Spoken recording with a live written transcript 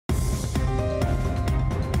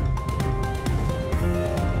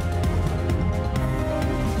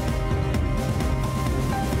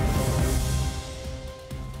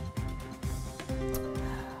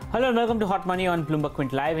Hello and welcome to Hot Money on Bloomberg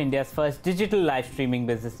Quint Live, India's first digital live streaming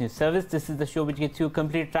business news service. This is the show which gets you a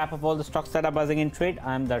complete wrap of all the stocks that are buzzing in trade.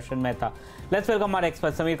 I'm Darshan Mehta. Let's welcome our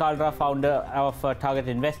expert, Samir Kalra, founder of Target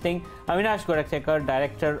Investing, Avinash Gorakhekar,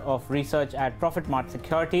 Director of Research at Profit Mart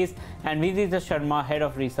Securities, and Vineeta Sharma, Head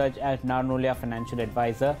of Research at Narnolia Financial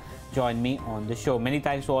Advisor, join me on the show. Many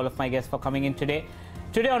thanks to all of my guests for coming in today.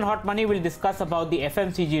 Today on Hot Money, we'll discuss about the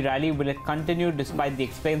FMCG rally. Will it continue despite the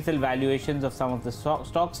expensive valuations of some of the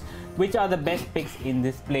stocks? Which are the best picks in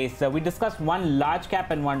this place? We discussed one large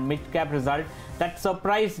cap and one mid cap result that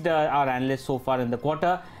surprised our analysts so far in the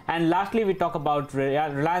quarter. And lastly, we talk about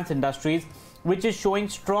Reliance Industries, which is showing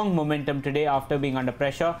strong momentum today after being under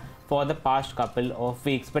pressure for the past couple of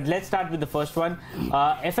weeks. But let's start with the first one.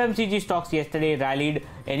 FMCG stocks yesterday rallied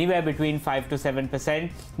anywhere between 5 to 7%.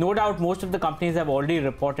 No doubt most of the companies have already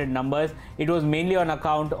reported numbers. It was mainly on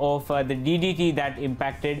account of the DDT that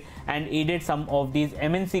impacted and aided some of these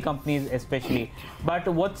MNC companies especially. But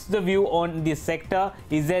what's the view on this sector?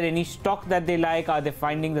 Is there any stock that they like? Are they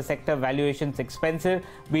finding the sector valuations expensive?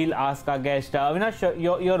 We'll ask our guest. Avinash,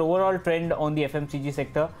 your overall trend on the FMCG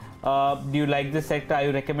sector. Do you like this sector? Are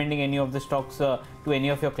you recommending any of the stocks to any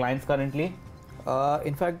of your clients currently?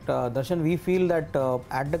 In fact, Darshan, we feel that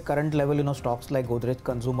at the current level, stocks like Godrej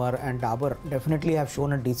Consumer and Dabur definitely have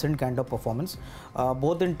shown a decent kind of performance,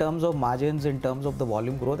 both in terms of margins, in terms of the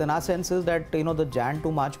volume growth. And our sense is that, the Jan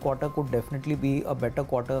to March quarter could definitely be a better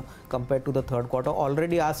quarter compared to the third quarter.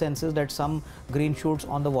 Already our sense is that some green shoots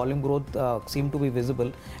on the volume growth seem to be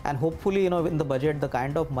visible. And hopefully, in the budget, the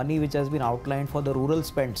kind of money which has been outlined for the rural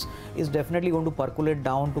spends is definitely going to percolate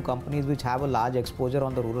down to companies which have a large exposure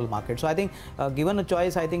on the rural market. So I think given a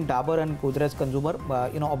choice, I think Dabur and Godrej Consumer,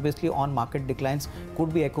 obviously on market declines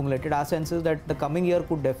could be accumulated. Our sense is that the coming year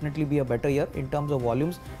could definitely be a better year in terms of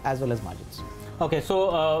volumes as well as margins. Okay,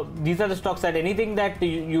 so these are the stocks that anything that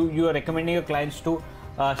you are recommending your clients to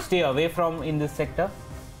stay away from in this sector?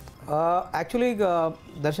 Actually,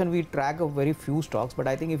 Darshan, we track a very few stocks, but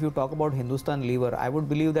I think if you talk about Hindustan Lever, I would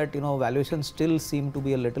believe that valuations still seem to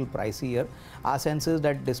be a little pricey here. Our sense is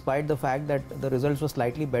that despite the fact that the results were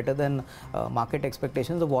slightly better than market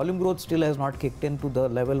expectations, the volume growth still has not kicked in to the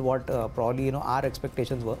level what probably our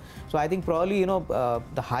expectations were. So I think probably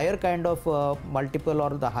the higher kind of multiple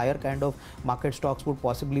or the higher kind of market stocks would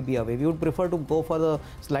possibly be away. We would prefer to go for the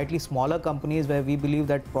slightly smaller companies where we believe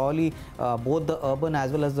that probably both the urban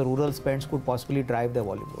as well as the rural spends could possibly drive the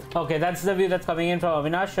volume growth. Okay, that's the view that's coming in from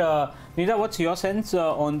Avinash. Vineeta, what's your sense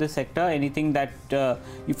on this sector? Anything that,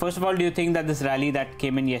 first of all, do you think that this rally that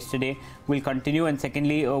came in yesterday will continue? And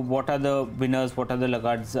secondly, what are the winners, what are the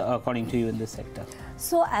laggards according to you in this sector?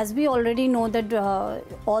 So as we already know that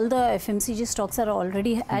all the FMCG stocks are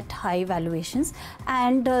already at high valuations,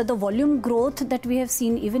 and the volume growth that we have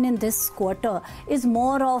seen even in this quarter is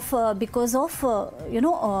more of because of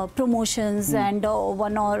promotions and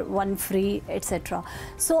one or one free, etc.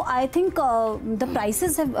 So I think the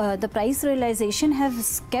prices have the price realization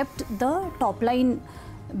has kept the top line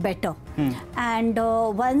better. And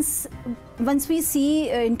once we see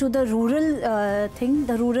into the rural thing,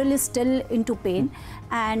 the rural is still into pain,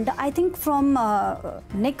 and I think from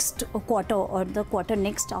next quarter or the quarter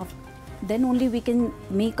next after, then only we can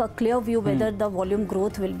make a clear view whether the volume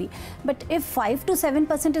growth will be. But if 5 to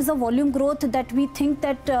 7% is the volume growth that we think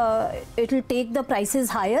that it will take the prices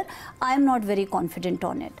higher, I am not very confident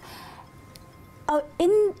on it.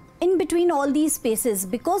 In between all these spaces,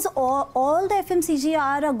 because all the FMCG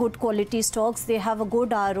are a good quality stocks, they have a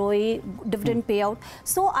good ROA, dividend payout.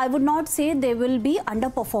 So I would not say they will be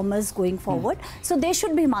underperformers going forward. So they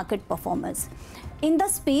should be market performers. In the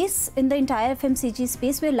space, in the entire FMCG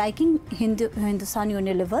space, we're liking Hindustan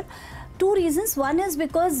Unilever. Two reasons. One is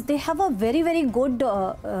because they have a very, very good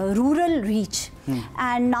rural reach.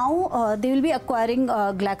 And now they will be acquiring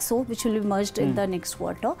Glaxo, which will be merged in the next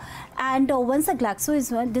quarter. And once the Glaxo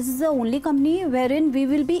is merged, this is the only company wherein we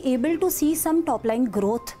will be able to see some top line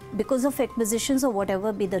growth because of acquisitions or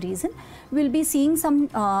whatever be the reason. We'll be seeing some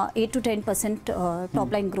 8 to 10%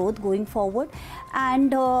 top line growth going forward.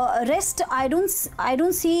 And rest, I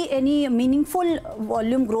don't see any meaningful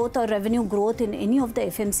volume growth or revenue growth in any of the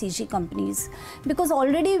FMCG companies, because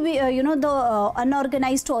already we, the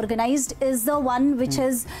unorganized to organized is the one which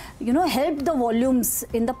has helped the volumes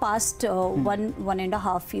in the past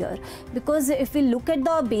 1.5 year. Because if we look at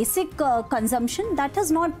the basic consumption, that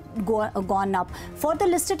has not gone up. For the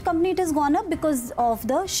listed company, it has gone up because of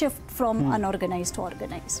the shift from unorganized to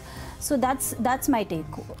organized. So that's my take.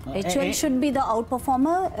 HOL should be the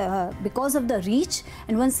outperformer because of the reach,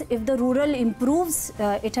 and if the rural improves,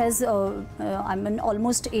 it has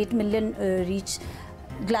almost 8 million reach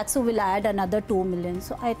Glaxo will add another 2 million.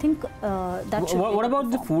 So I think that should What be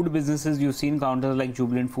about the food businesses? You've seen counters like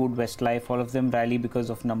Jubilant Food, Westlife, all of them rally because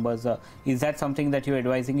of numbers. Is that something that you're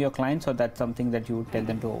advising your clients, or that's something that you would tell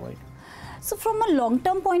them to avoid? So from a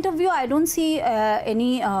long-term point of view, I don't see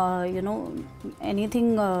any,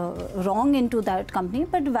 anything wrong into that company.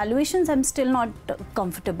 But valuations, I'm still not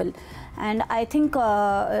comfortable. And I think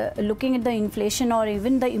looking at the inflation or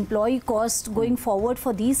even the employee cost going forward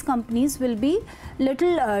for these companies will be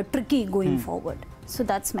little tricky going forward. So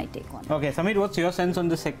that's my take on it. Okay, Samir, what's your sense on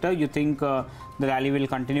the sector? You think the rally will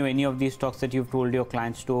continue? Any of these stocks that you've told your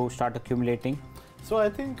clients to start accumulating? So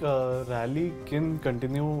I think rally can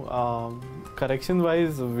continue. Correction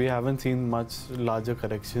wise, we haven't seen much larger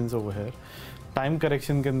corrections over here. Time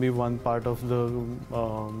correction can be one part of the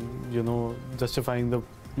justifying the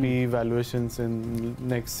PE valuations in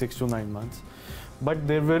next 6 to 9 months. But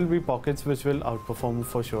there will be pockets which will outperform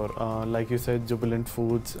for sure. Like you said, Jubilant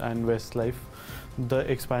Foods and Westlife. The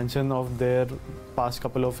expansion of their past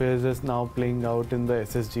couple of years is now playing out in the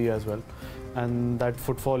SSG as well, and that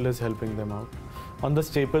footfall is helping them out. On the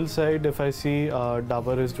staple side, if I see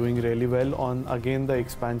Dabur is doing really well on again the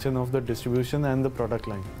expansion of the distribution and the product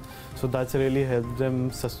line. So that's really helped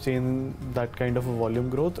them sustain that kind of a volume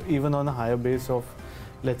growth even on a higher base of,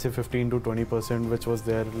 let's say, 15 to 20%, which was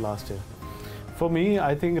there last year. For me,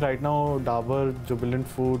 I think right now Dabur, Jubilant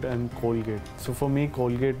Food and Colgate. So for me,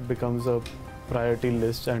 Colgate becomes a priority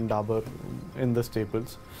list and Dabur in the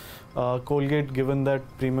staples. Colgate, given that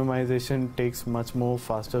premiumization takes much more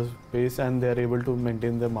faster pace and they are able to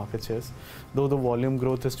maintain their market shares. Though the volume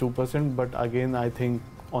growth is 2%, but again, I think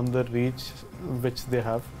on the reach which they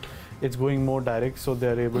have, it's going more direct, so they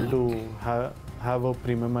are able to have a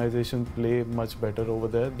premiumization play much better over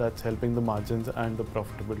there. That's helping the margins and the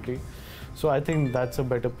profitability. So I think that's a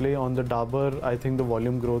better play. On the Dabur, I think the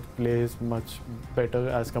volume growth play is much better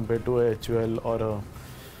as compared to a HUL or a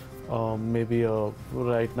maybe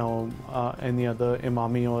right now any other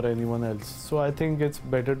Imami or anyone else. So I think it's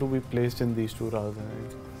better to be placed in these two rather than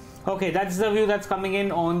anything. Okay, that's the view that's coming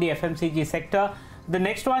in on the FMCG sector. The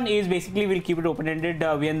next one is basically, we'll keep it open-ended. We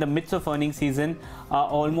are in the midst of earnings season,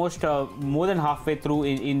 almost more than halfway through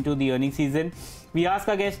into the earnings season. We ask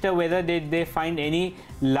our guest whether they find any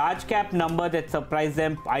large cap number that surprised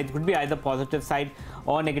them. It could be either positive side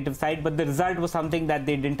or negative side, but the result was something that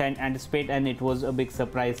they didn't anticipate, and it was a big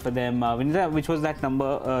surprise for them. Vineeta, which was that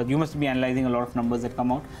number? You must be analyzing a lot of numbers that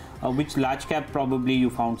come out. Which large cap probably you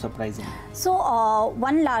found surprising? So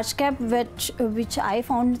one large cap which I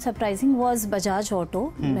found surprising was Bajaj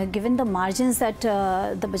Auto, given the margins that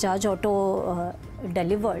the Bajaj Auto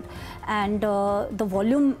delivered, and the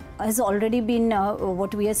volume has already been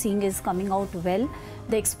what we are seeing is coming out well.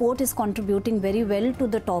 The export is contributing very well to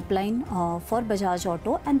the top line for Bajaj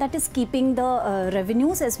Auto, and that is keeping the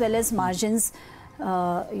revenues as well as margins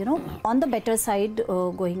on the better side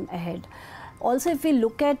going ahead. Also, if we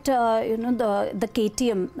look at the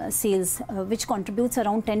KTM sales, which contributes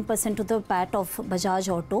around 10% to the PAT of Bajaj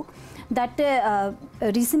Auto, that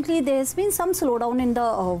recently there has been some slowdown in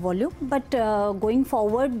the volume, but going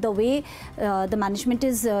forward, the way the management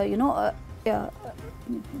is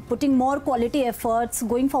putting more quality efforts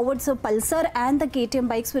going forward, so Pulsar and the KTM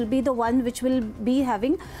bikes will be the one which will be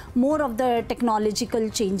having more of the technological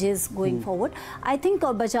changes going forward. I think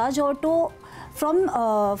Bajaj Auto,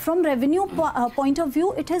 from revenue point of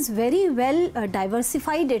view, it has very well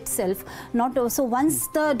diversified itself. So once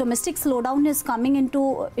the domestic slowdown is coming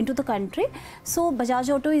into the country, so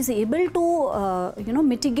Bajaj Auto is able to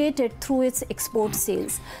mitigate it through its export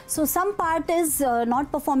sales. So some part is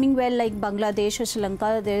not performing well, like Bangladesh or Sri Lanka.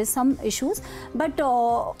 There is some issues, but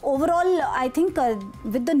overall, I think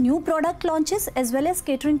with the new product launches as well as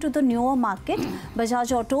catering to the newer market,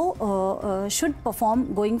 Bajaj Auto should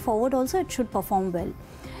perform going forward. Also, it should perform well.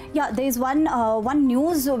 Yeah, there is one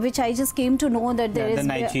news which I just came to know, that there is the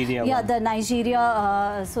Nigeria one. The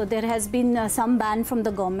Nigeria. So there has been some ban from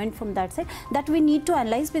the government from that side, that we need to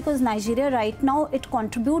analyze, because Nigeria right now it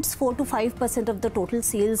contributes 4 to 5% of the total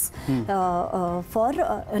sales for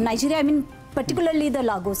Nigeria. I mean, particularly the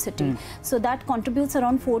Lagos city. So that contributes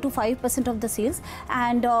around 4 to 5% of the sales.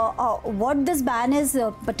 And what this ban is,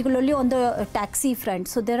 particularly on the taxi front.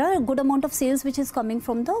 So there are a good amount of sales which is coming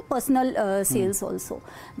from the personal sales also.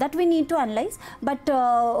 That we need to analyze. But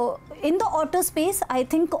in the auto space, I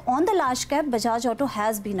think on the large cap, Bajaj Auto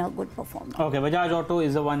has been a good performer. Okay, Bajaj Auto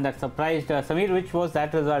is the one that surprised. Samir, which was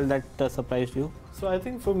that result that surprised you? So I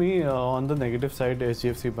think for me, on the negative side,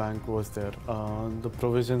 HDFC Bank was there. The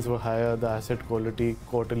provisions were higher, the asset quality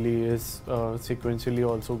quarterly is sequentially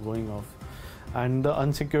also going off. and the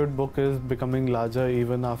unsecured book is becoming larger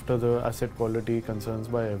even after the asset quality concerns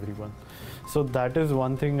by everyone. So that is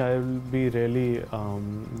one thing I will be really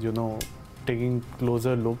taking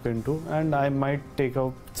closer look into, and I might take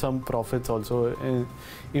out some profits also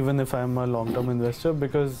even if I am a long-term investor,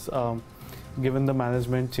 because given the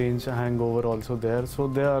management change hangover also there, so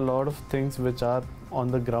there are a lot of things which are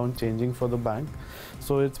on the ground changing for the bank.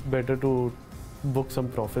 So it's better to book some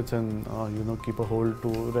profits and keep a hold to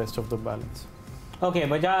rest of the balance. Okay,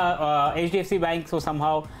 Bajaj, HDFC Bank, so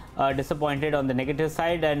somehow disappointed on the negative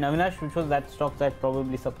side. And Avinash, which was that stock that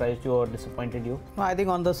probably surprised you or disappointed you? No, I think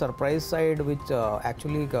on the surprise side, which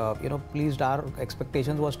actually pleased our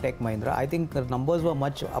expectations, was Tech Mahindra. I think the numbers were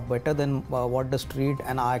much better than what the street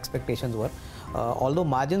and our expectations were. Although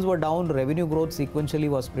margins were down, revenue growth sequentially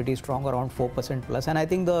was pretty strong, around 4% plus, and I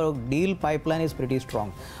think the deal pipeline is pretty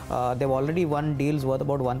strong. They've already won deals worth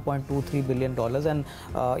about $1.23 billion,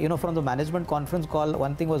 and from the management conference call,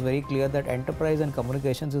 one thing was very clear, that enterprise and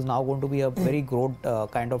communications is now going to be a very growth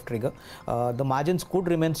kind of trigger. The margins could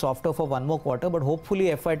remain softer for one more quarter, but hopefully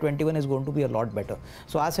FY21 is going to be a lot better.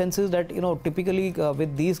 So our sense is that typically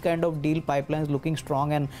with these kind of deal pipelines looking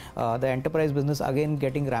strong and the enterprise business again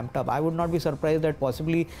getting ramped up, I would not be surprised that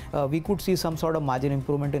possibly we could see some sort of margin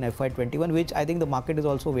improvement in FY21, which I think the market is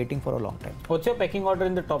also waiting for a long time. What's your pecking order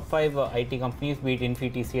in the top 5 IT companies, be it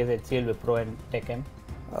Infy, TCS, HCL, Wipro and TechM?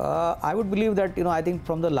 I would believe that I think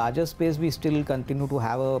from the larger space we still continue to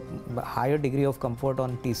have a higher degree of comfort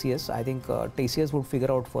on TCS. I think TCS would figure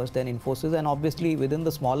out first, then Infosys, and obviously within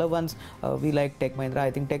the smaller ones we like Tech Mahindra.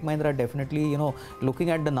 I think Tech Mahindra definitely looking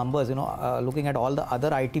at the numbers, looking at all the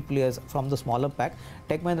other IT players from the smaller pack,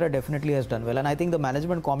 Tech Mahindra definitely has done well, and I think the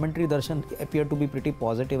management commentary, Darshan, appeared to be pretty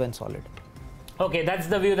positive and solid. Okay, that's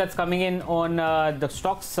the view that's coming in on the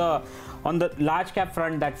stocks on the large cap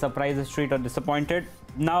front that surprised the street or disappointed.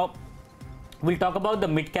 Now, we'll talk about the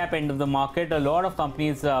mid-cap end of the market. A lot of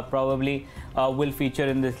companies probably will feature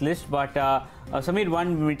in this list, but Samir,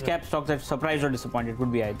 one mid-cap stock that surprised or disappointed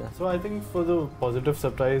would be either. So I think for the positive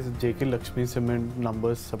surprise, JK Lakshmi Cement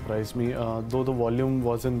numbers surprised me, though the volume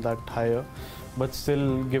wasn't that higher, but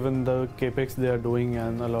still given the capex they are doing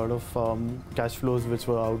and a lot of cash flows which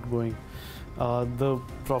were outgoing, the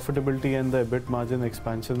profitability and the EBIT margin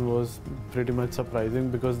expansion was pretty much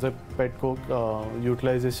surprising, because the pet coke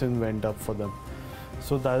utilization went up for them.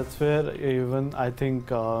 So that's where even I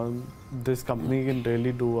think this company can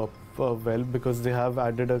really do up well, because they have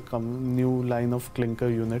added a new line of clinker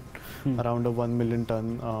unit, around a 1 million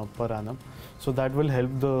ton per annum. So that will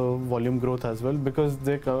help the volume growth as well, because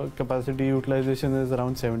their capacity utilization is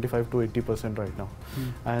around 75 to 80% right now.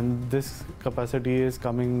 And this capacity is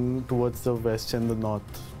coming towards the west and the north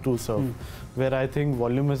to serve, where I think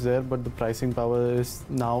volume is there, but the pricing power is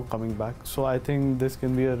now coming back. So I think this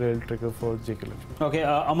can be a real trigger for JK Lakshmi. Okay,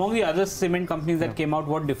 among the other cement companies that came out,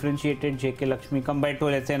 what differentiated JK Lakshmi compared to,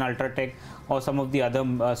 let's say, an Ultratech or some of the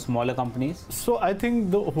other smaller companies? So I think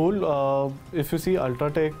the whole, if you see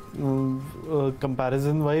Ultratech,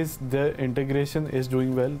 comparison wise, their integration is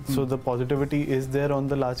doing well. So the positivity is there on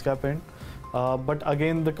the large cap end. But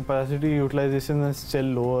again, the capacity utilization is still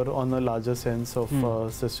lower on a larger sense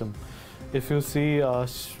of system. If you see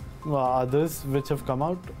others which have come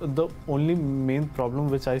out, the only main problem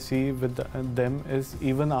which I see with them is,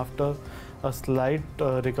 even after a slight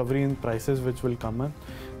recovery in prices which will come in,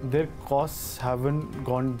 their costs haven't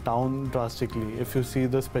gone down drastically. If you see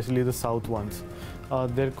especially the south ones,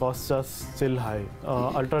 their costs are still high.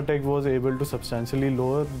 Ultratech was able to substantially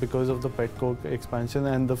lower because of the pet coke expansion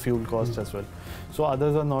and the fuel cost as well. So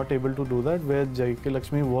others are not able to do that, where JK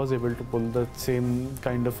Lakshmi was able to pull the same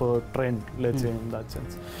kind of a trend, let's say, in that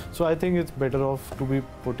sense. So I think it's better off to be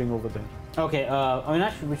putting over there. Okay,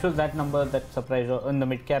 Avinash, which was that number that surprised you on the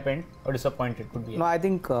mid-cap end or disappointed could be? No, I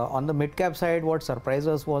think on the mid-cap side, what surprised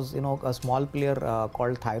us was, a small player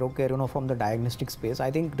called Thyrocare, from the diagnostic space.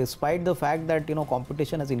 I think despite the fact that,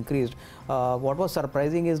 competition has increased, what was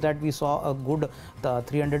surprising is that we saw a good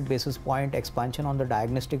 300 basis point expansion on the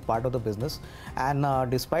diagnostic part of the business. And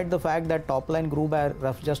despite the fact that top line grew by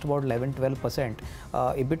just about 11-12%,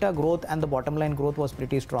 EBITDA growth and the bottom line growth was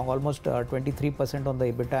pretty strong, almost 23% on the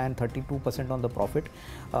EBITDA and 32% on the profit.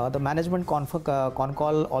 The management con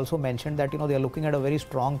call also mentioned that they are looking at a very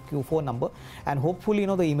strong Q4 number, and hopefully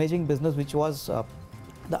the imaging business, which was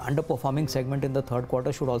the underperforming segment in the third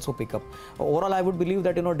quarter, should also pick up. Overall, I would believe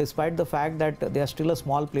that despite the fact that they are still a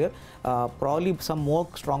small player, probably some more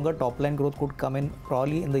stronger top line growth could come in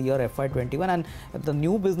probably in the year FY21, and the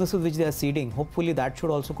new businesses which they are seeding, hopefully that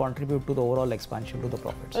should also contribute to the overall expansion to the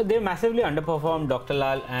profits. They massively underperformed Dr.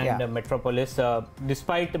 Lal and Metropolis,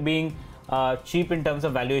 despite being cheap in terms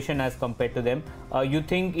of valuation as compared to them. You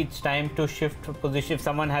think it's time to shift position, if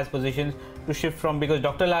someone has positions, to shift from, because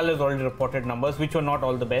Dr. Lal has already reported numbers which were not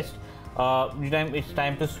all the best. It's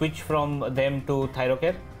time to switch from them to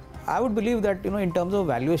Thyrocare? I would believe that, in terms of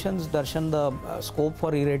valuations, Darshan, the scope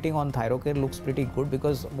for re-rating on Thyrocare looks pretty good,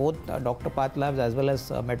 because both Dr. Path Labs as well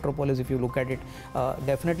as Metropolis, if you look at it,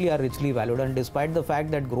 definitely are richly valued. And despite the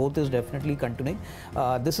fact that growth is definitely continuing,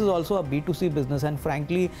 this is also a B2C business, and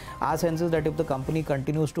frankly, our sense is that if the company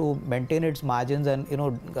continues to maintain its margins and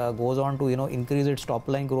goes on to increase its top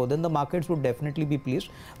line growth, then the markets would definitely be pleased.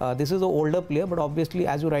 This is an older player, but obviously,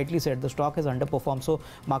 as you rightly said, the stock has underperformed, so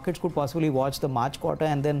markets could possibly watch the March quarter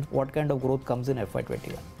and then what kind of growth comes in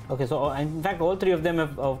FY21. Okay, so in fact all three of them have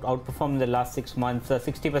outperformed in the last 6 months.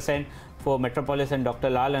 60% for Metropolis and Dr.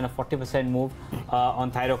 Lal, and a 40% move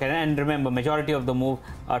on Thyrocare. And remember, majority of the move,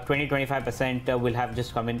 20-25% will have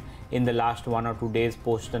just come in the last 1 or 2 days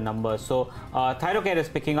post the numbers. So Thyrocare is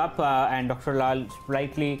picking up, and Dr. Lal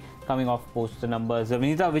slightly coming off post the numbers.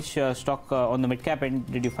 Vineeta, which stock on the mid cap end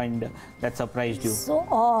did you find that surprised you?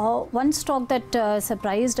 So one stock that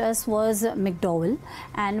surprised us was McDowell,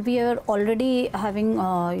 and we are already having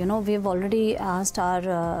we have already asked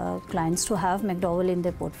our clients to have McDowell in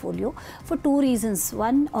their portfolio for 2 reasons.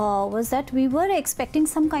 One was that we were expecting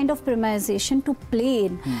some kind of premiumization to play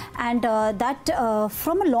in, and that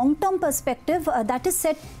from a long-term perspective that is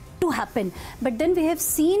set to happen. But then we have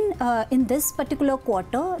seen in this particular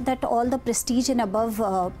quarter that all the prestige and above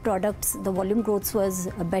products, the volume growth was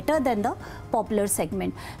better than the popular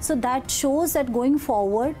segment. So that shows that going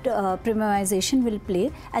forward premiumization will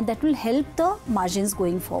play, and that will help the margins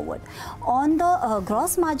going forward. On the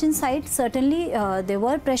gross margin side, certainly there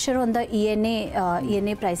were pressure on the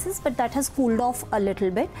ENA prices, but that has cooled off a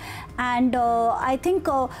little bit. And I think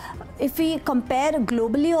if we compare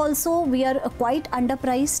globally also, we are quite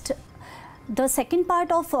underpriced. The second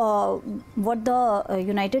part of what the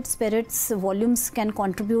United Spirits volumes can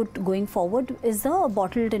contribute going forward is the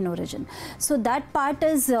bottled in origin. So that part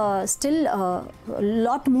is still a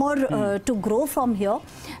lot more to grow from here.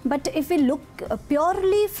 But if we look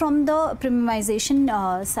purely from the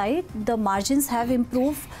premiumization side, the margins have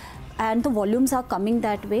improved and the volumes are coming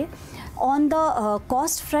that way. On the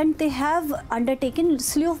cost front, they have undertaken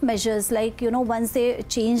slew of measures, like once they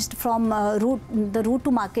changed from the route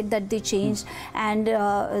to market that they changed, and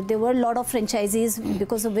there were a lot of franchisees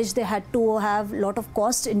because of which they had to have a lot of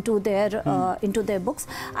cost into their books,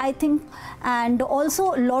 I think. And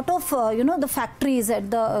also a lot of the factories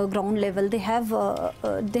at the ground level, they have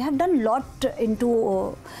done a lot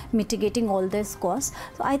into mitigating all this costs.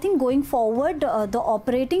 So I think going forward, the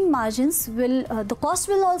operating margins will, the cost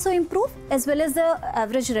will also improve, as well as the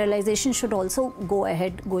average realization should also go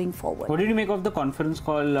ahead going forward. What did you make of the conference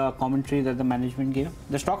call commentary that the management gave?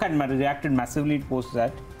 The stock had reacted massively post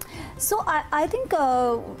that. So I think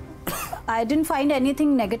I didn't find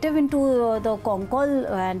anything negative into the con call,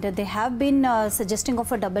 and they have been suggesting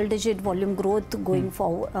of a double-digit volume growth going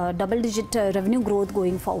forward, double-digit revenue growth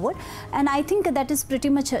going forward, and I think that is pretty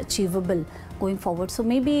much achievable going forward. So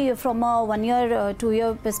maybe from a 1 year, 2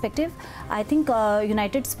 year perspective, I think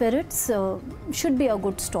United Spirits should be a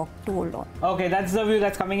good stock to hold on. Okay, that's the view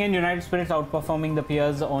that's coming in. United Spirits outperforming the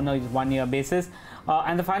peers on a 1 year basis.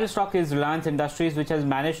 And the final stock is Reliance Industries, which has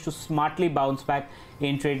managed to smartly bounce back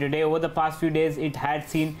in trade today. Over the past few days, it had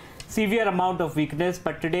seen severe amount of weakness,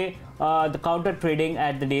 but today the counter trading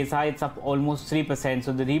at the day's high, it's up almost 3%.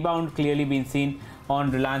 So the rebound clearly been seen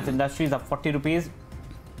on Reliance Industries, up 40 rupees.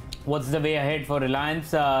 What's the way ahead for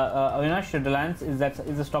Reliance? Avinash, Reliance, is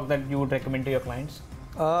a stock that you would recommend to your clients?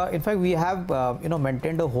 In fact, we have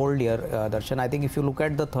maintained a hold here, Darshan. I think if you look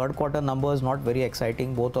at the third quarter numbers, not very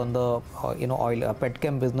exciting, both on the oil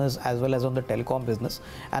petchem business as well as on the telecom business.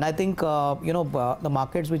 And I think the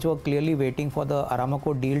markets which were clearly waiting for the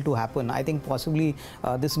Aramco deal to happen, I think possibly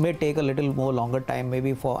this may take a little more longer time,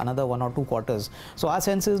 maybe for another 1 or 2 quarters. So our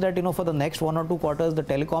sense is that for the next 1 or 2 quarters, the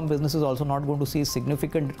telecom business is also not going to see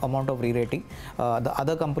significant amount of re-rating. The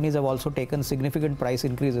other companies have also taken significant price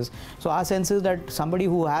increases. So our sense is that somebody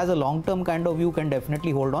who has a long-term kind of view can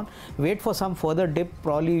definitely hold on. Wait for some further dip,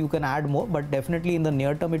 probably you can add more, but definitely in the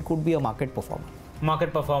near term it could be a market performer.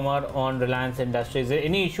 Market performer on Reliance Industries.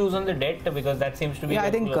 Any issues on the debt? Because that seems to be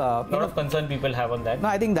I think a lot of concern people have on that. No,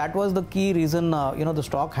 I think that was the key reason. The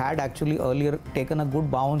stock had actually earlier taken a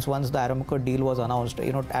good bounce once the Aramco deal was announced.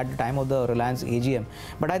 At the time of the Reliance AGM.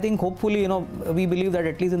 But I think hopefully, we believe that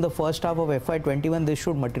at least in the first half of FY21 this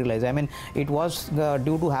should materialize. I mean, it was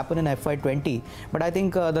due to happen in FY20, but I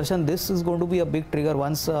think Darshan, this is going to be a big trigger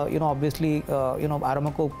once obviously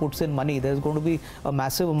Aramco puts in money. There's going to be a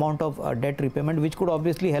massive amount of debt repayment, which which could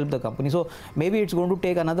obviously help the company. So maybe it's going to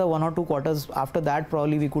take another 1 or 2 quarters. After that,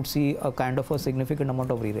 probably we could see a kind of a significant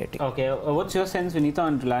amount of re-rating. Okay, what's your sense, Vineeta,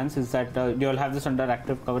 on Reliance? Is that you'll have this under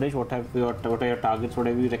active coverage? What are your targets? What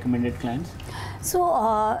have you recommended clients? So,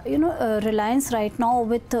 Reliance right now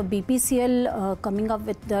with BPCL coming up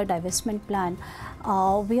with the divestment plan,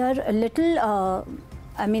 we are a little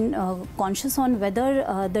conscious on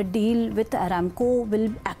whether the deal with Aramco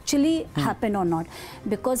will actually happen or not,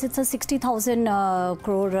 because it's a 60,000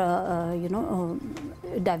 crore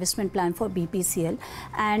divestment plan for BPCL,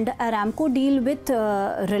 and Aramco deal with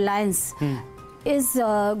Reliance is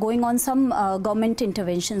going on some government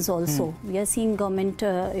interventions also. We are seeing government,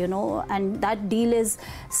 and that deal is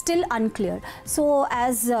still unclear. So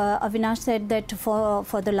as Avinash said that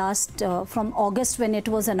for the last, from August when it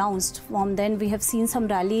was announced, from then we have seen some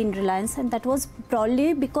rally in Reliance, and that was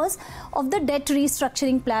probably because of the debt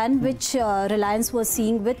restructuring plan which Reliance was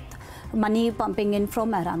seeing with money pumping in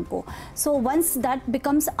from Aramco. So once that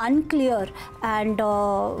becomes unclear, and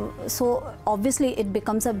so obviously it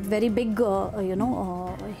becomes a very big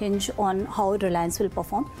hinge on how Reliance will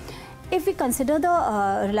perform. If we consider the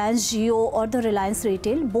Reliance Jio or the Reliance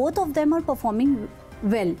Retail, both of them are performing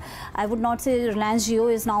well. I would not say Reliance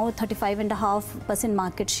Jio is now 35.5%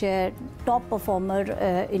 market share, top performer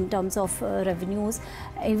in terms of revenues.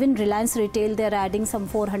 Even Reliance Retail, they are adding some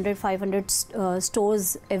 400-500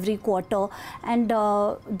 stores every quarter, and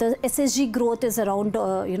the SSG growth is around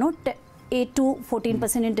 8 to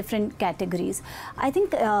 14% in different categories. I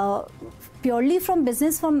think purely from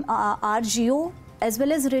business from our Jio as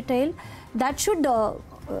well as retail, that should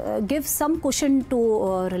give some cushion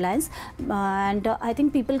to Reliance, and I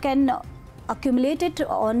think people can accumulate it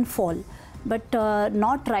on fall, but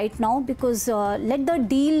not right now, because let the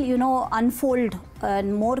deal unfold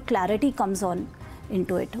and more clarity comes on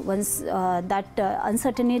into it. Once that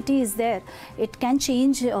uncertainty is there, it can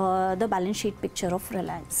change the balance sheet picture of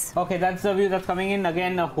Reliance. Okay, that's the view that's coming in.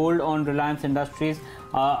 Again, a hold on Reliance Industries.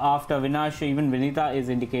 After Avinash, even Vineeta is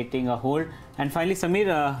indicating a hold. And finally,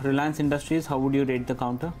 Samir, Reliance Industries, how would you rate the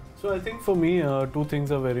counter? So I think for me, two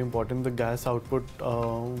things are very important. The gas output,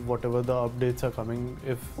 whatever the updates are coming,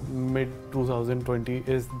 if mid-2020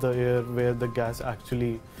 is the year where the gas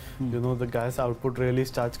actually, the gas output really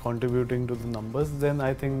starts contributing to the numbers, then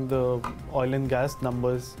I think the oil and gas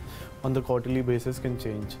numbers on the quarterly basis can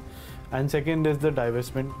change. And second is the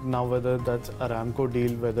divestment. Now whether that's Aramco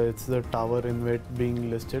deal, whether it's the tower in it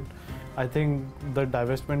being listed, I think the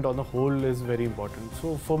divestment on the whole is very important.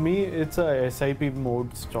 So for me, it's a SIP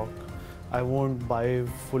mode stock. I won't buy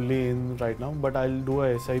fully in right now, but I'll do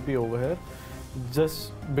a SIP over here,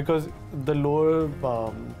 just because the lower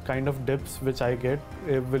kind of dips which I get,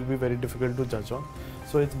 it will be very difficult to judge on.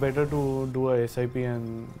 So it's better to do a SIP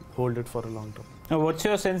and hold it for a long term. Now, what's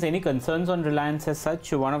your sense? Any concerns on Reliance as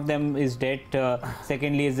such? One of them is debt.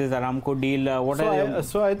 Secondly, is this Aramco deal?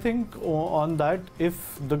 So I think on that,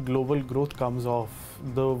 if the global growth comes off,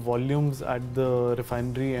 the volumes at the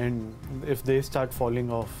refinery and if they start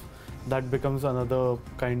falling off, that becomes another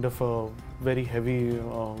kind of a very heavy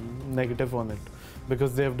negative on it,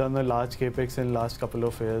 because they have done a large capex in last couple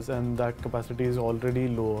of years and that capacity is already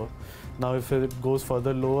lower. Now if it goes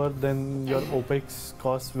further lower, then your OPEX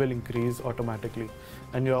costs will increase automatically,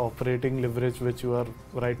 and your operating leverage, which you are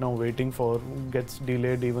right now waiting for, gets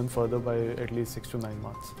delayed even further by at least 6 to 9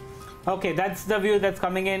 months. Okay, that's the view that's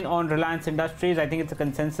coming in on Reliance Industries. I think it's a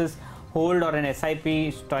consensus hold or an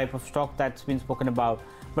SIP type of stock that's been spoken about.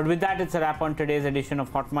 But with that, it's a wrap on today's edition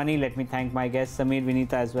of Hot Money. Let me thank my guests, Samir,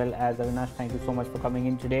 Vineeta, as well as Avinash. Thank you so much for coming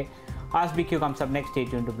in today. Ask BQ comes up next. Stay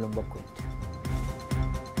tuned to Bloomberg Quint.